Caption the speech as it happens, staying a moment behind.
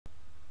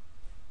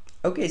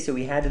Okay, so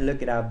we had a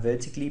look at our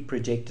vertically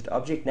projected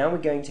object. Now we're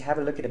going to have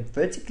a look at a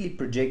vertically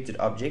projected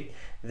object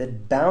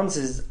that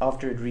bounces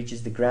after it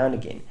reaches the ground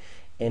again.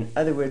 In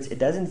other words, it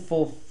doesn't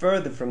fall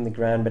further from the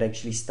ground but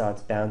actually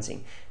starts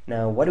bouncing.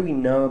 Now, what do we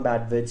know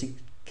about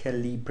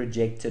vertically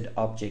projected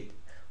object?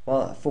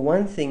 Well, for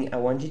one thing, I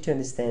want you to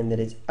understand that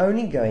it's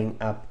only going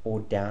up or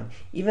down.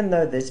 Even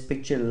though this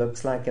picture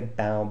looks like a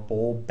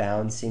ball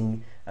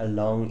bouncing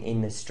along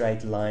in a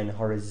straight line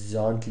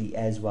horizontally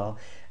as well,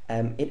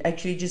 it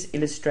actually just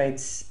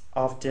illustrates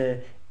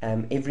after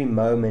every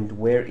moment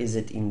where is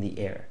it in the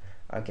air.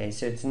 Okay,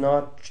 so it's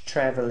not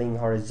traveling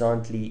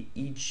horizontally.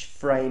 Each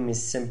frame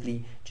is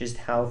simply just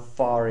how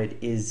far it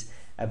is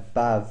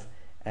above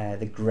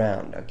the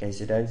ground. Okay,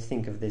 so don't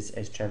think of this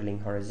as traveling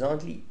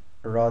horizontally.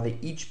 Rather,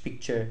 each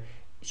picture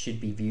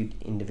should be viewed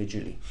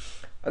individually.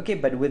 Okay,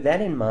 but with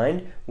that in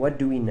mind, what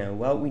do we know?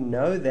 Well, we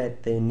know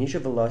that the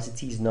initial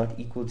velocity is not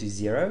equal to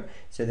 0,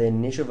 so the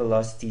initial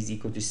velocity is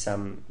equal to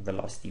some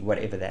velocity,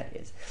 whatever that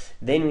is.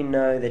 Then we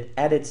know that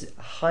at its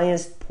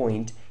highest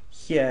point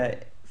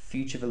here,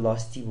 future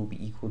velocity will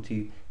be equal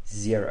to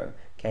 0.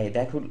 Okay,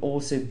 that will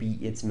also be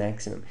its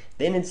maximum.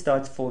 Then it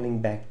starts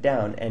falling back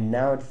down, and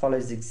now it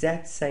follows the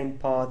exact same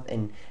path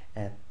and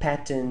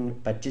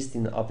pattern, but just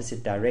in the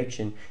opposite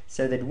direction,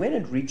 so that when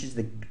it reaches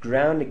the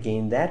ground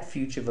again, that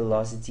future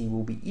velocity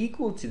will be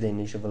equal to the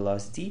initial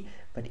velocity,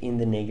 but in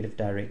the negative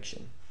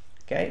direction.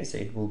 Okay, so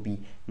it will be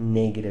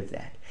negative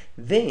that.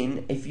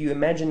 Then, if you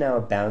imagine now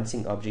a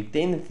bouncing object,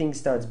 then the thing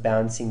starts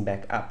bouncing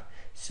back up.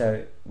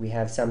 So we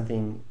have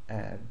something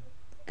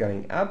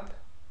going up,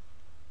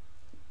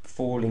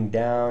 falling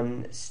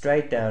down,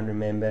 straight down,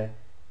 remember,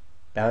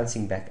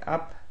 bouncing back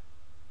up,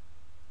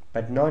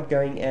 but not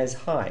going as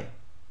high.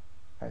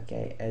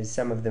 Okay, as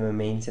some of the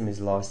momentum is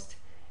lost,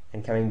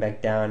 and coming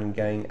back down and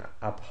going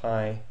up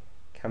high,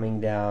 coming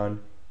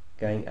down,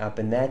 going up,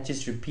 and that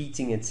just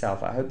repeating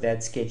itself. I hope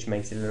that sketch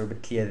makes it a little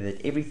bit clearer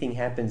that everything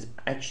happens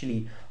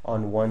actually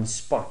on one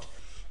spot.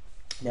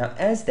 Now,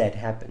 as that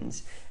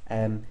happens,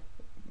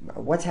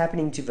 what's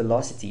happening to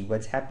velocity?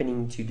 What's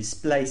happening to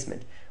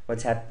displacement?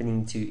 What's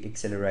happening to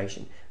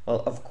acceleration?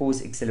 Well, of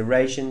course,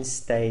 acceleration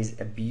stays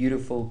a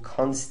beautiful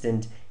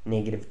constant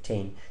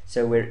 -10.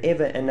 So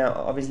wherever, and now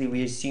obviously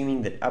we're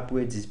assuming that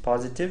upwards is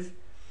positive.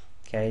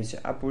 Okay, so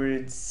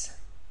upwards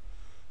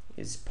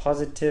is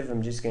positive.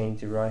 I'm just going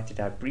to write it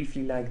out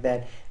briefly like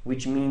that,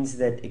 which means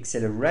that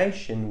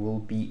acceleration will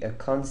be a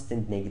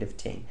constant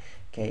 -10.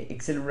 Okay,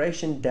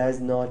 acceleration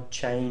does not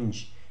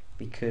change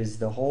because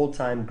the whole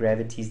time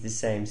gravity is the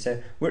same.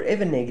 So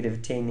wherever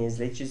 -10 is,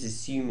 let's just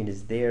assume it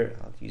is there.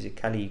 I'll use a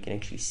color you can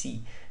actually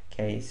see.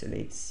 Okay, so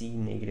let's see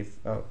negative,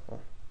 oh,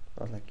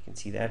 not like you can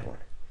see that one.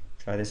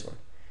 Try this one.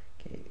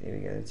 Okay, there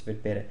we go, that's a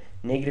bit better.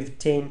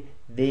 -10,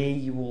 there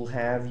you will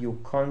have your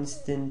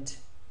constant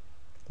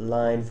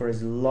line for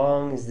as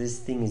long as this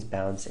thing is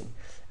bouncing.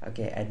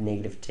 Okay, at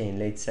 -10,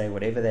 let's say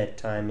whatever that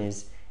time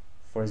is,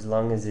 for as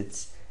long as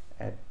it's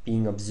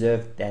being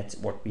observed, that's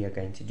what we are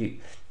going to do.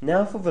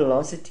 Now for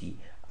velocity,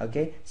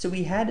 okay, so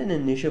we had an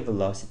initial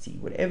velocity,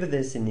 whatever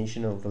this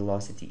initial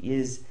velocity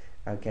is,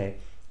 okay,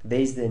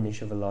 there's the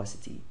initial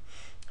velocity.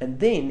 And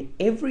then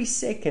every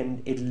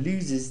second it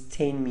loses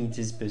 10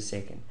 meters per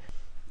second.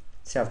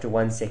 So after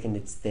 1 second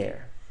it's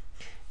there.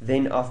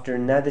 Then after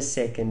another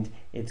second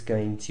it's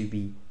going to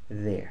be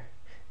there.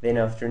 Then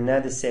after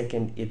another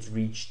second it's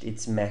reached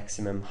its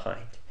maximum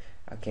height.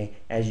 Okay,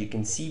 as you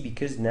can see,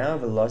 because now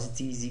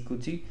velocity is equal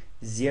to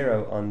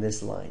 0 on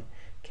this line.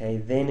 Okay,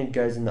 then it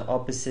goes in the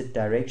opposite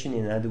direction.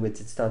 In other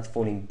words, it starts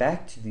falling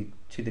back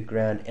to the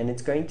ground, and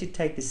it's going to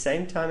take the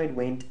same time it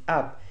went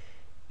up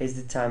is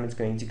the time it's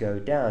going to go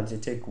down. So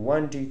it took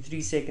 1, 2,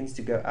 3 seconds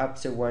to go up,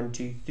 so 1,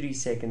 2, 3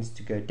 seconds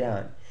to go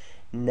down.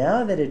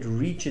 Now that it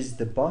reaches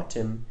the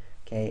bottom,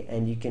 okay,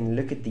 and you can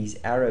look at these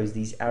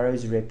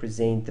arrows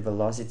represent the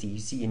velocity. You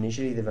see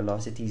initially the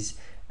velocity is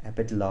a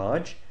bit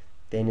large,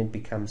 then it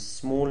becomes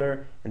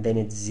smaller, and then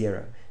it's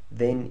 0.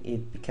 Then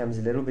it becomes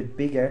a little bit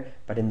bigger,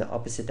 but in the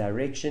opposite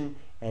direction,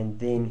 and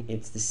then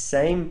it's the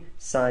same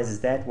size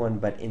as that one,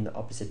 but in the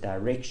opposite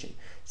direction.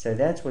 So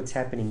that's what's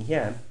happening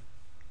here.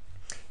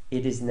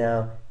 It is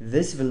now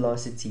this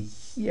velocity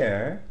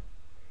here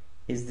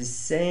is the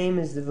same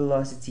as the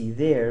velocity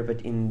there,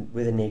 but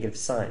with a negative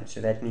sign.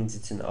 So that means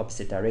it's in the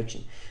opposite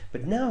direction.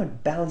 But now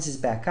it bounces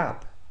back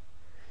up.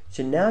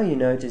 So now you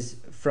notice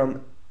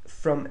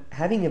from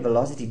having a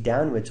velocity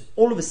downwards,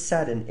 all of a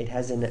sudden it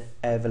has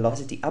a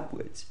velocity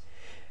upwards,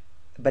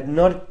 but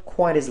not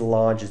quite as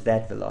large as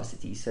that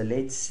velocity. So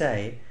let's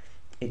say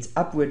its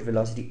upward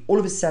velocity all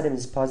of a sudden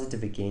is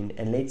positive again,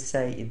 and let's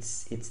say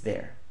it's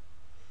there.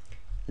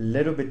 A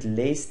little bit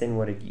less than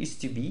what it used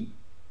to be,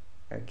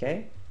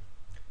 okay?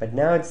 But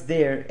now it's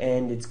there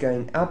and it's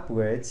going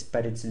upwards,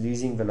 but it's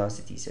losing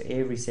velocity, so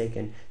every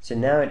second. So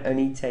now it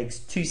only takes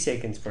 2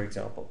 seconds, for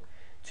example,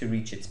 to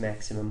reach its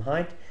maximum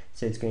height.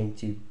 So it's going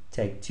to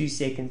take 2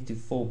 seconds to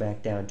fall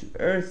back down to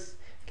Earth.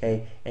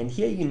 Okay, and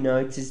here you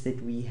notice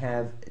that we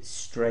have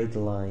straight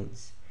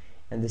lines,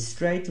 and the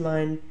straight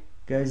line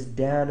goes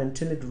down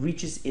until it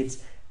reaches its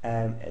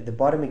at the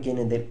bottom again,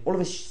 and then all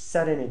of a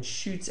sudden it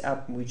shoots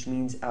up, which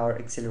means our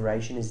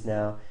acceleration is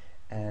now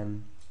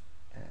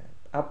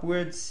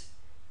upwards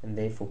and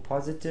therefore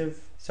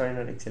positive. Sorry,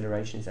 not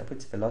acceleration is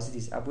upwards, velocity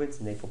is upwards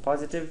and therefore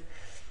positive.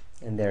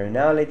 And there, and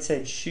now let's say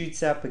it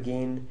shoots up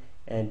again,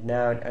 and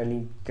now it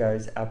only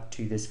goes up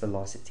to this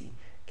velocity.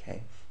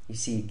 Okay, you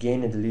see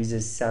again it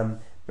loses some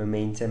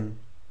momentum.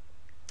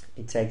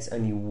 It takes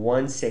only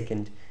 1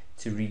 second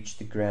to reach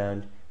the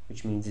ground,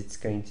 which means it's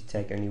going to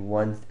take only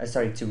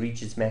to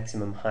reach its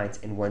maximum height,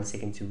 and 1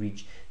 second to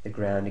reach the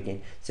ground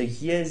again. So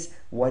here's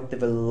what the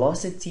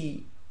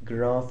velocity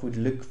graph would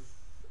look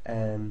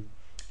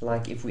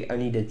like if we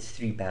only did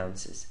 3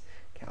 bounces.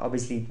 Okay,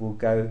 obviously it will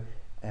go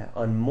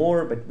on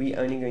more, but we're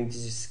only going to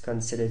just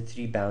consider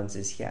 3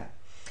 bounces here.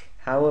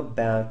 How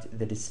about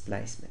the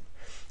displacement?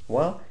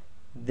 Well,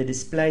 the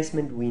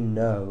displacement we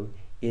know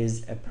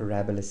is a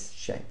parabola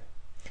shape.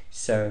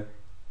 So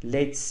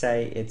let's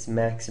say its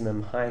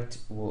maximum height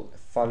will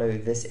follow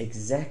this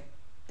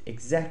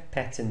exact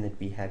pattern that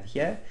we have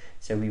here.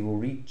 So we will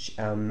reach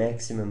our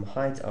maximum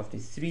height after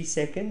 3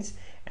 seconds,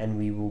 and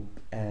we will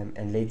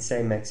and let's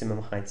say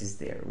maximum height is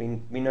there.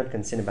 We're not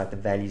concerned about the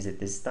values at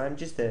this time,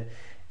 just the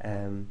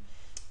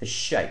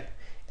shape,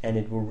 and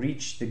it will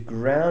reach the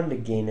ground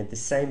again at the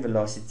same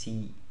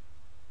velocity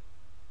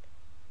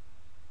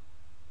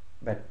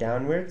but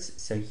downwards.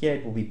 So here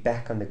it will be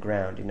back on the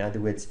ground. In other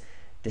words,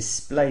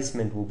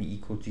 displacement will be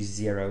equal to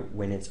 0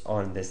 when it's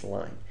on this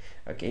line.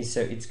 Okay,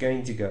 so it's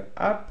going to go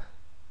up,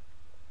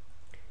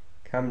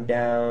 come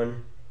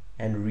down,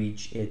 and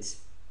reach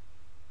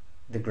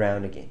the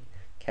ground again.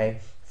 Okay,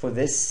 for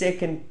this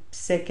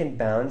second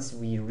bounce,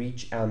 we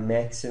reach our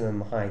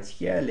maximum height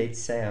here. Let's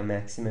say our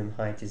maximum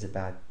height is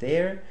about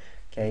there.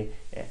 Okay,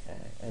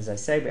 as I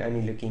say, we're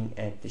only looking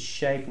at the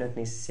shape, not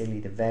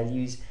necessarily the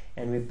values,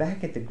 and we're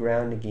back at the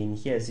ground again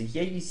here. So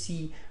here you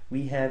see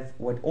we have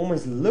what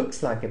almost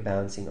looks like a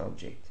bouncing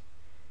object,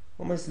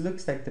 almost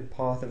looks like the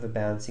path of a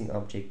bouncing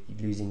object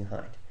losing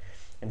height.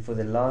 And for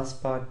the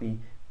last part, we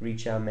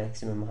reach our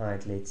maximum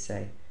height, let's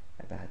say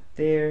about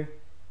there,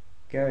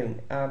 going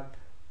up,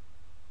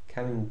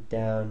 coming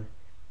down.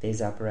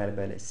 There's our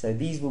parabolas. So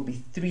these will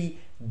be 3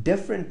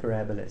 different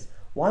parabolas.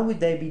 Why would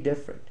they be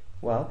different?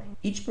 Well,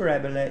 each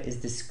parabola is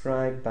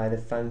described by the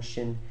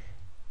function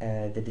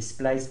the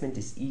displacement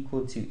is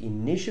equal to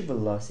initial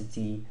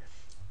velocity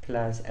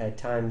plus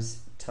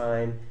times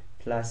time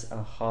plus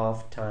a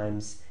half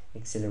times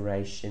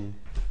acceleration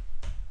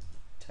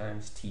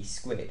times t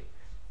squared.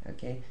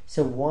 Okay,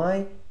 so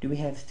why do we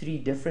have 3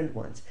 different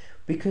ones?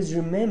 Because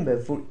remember,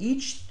 for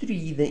each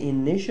 3 the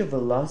initial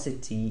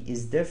velocity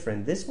is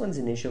different. This one's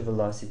initial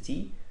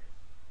velocity,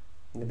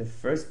 the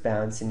first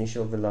bounce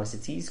initial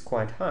velocity is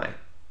quite high.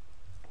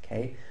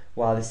 Okay,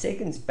 while the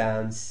second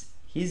bounce,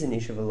 his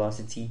initial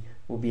velocity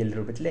will be a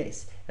little bit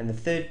less, and the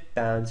third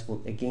bounce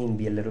will again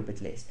be a little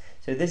bit less.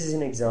 So this is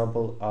an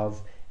example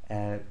of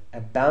a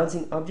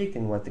bouncing object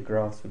and what the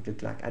graphs would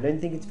look like. I don't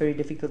think it's very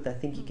difficult. I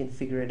think you can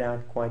figure it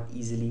out quite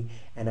easily,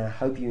 and I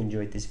hope you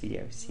enjoyed this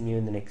video. See you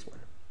in the next one.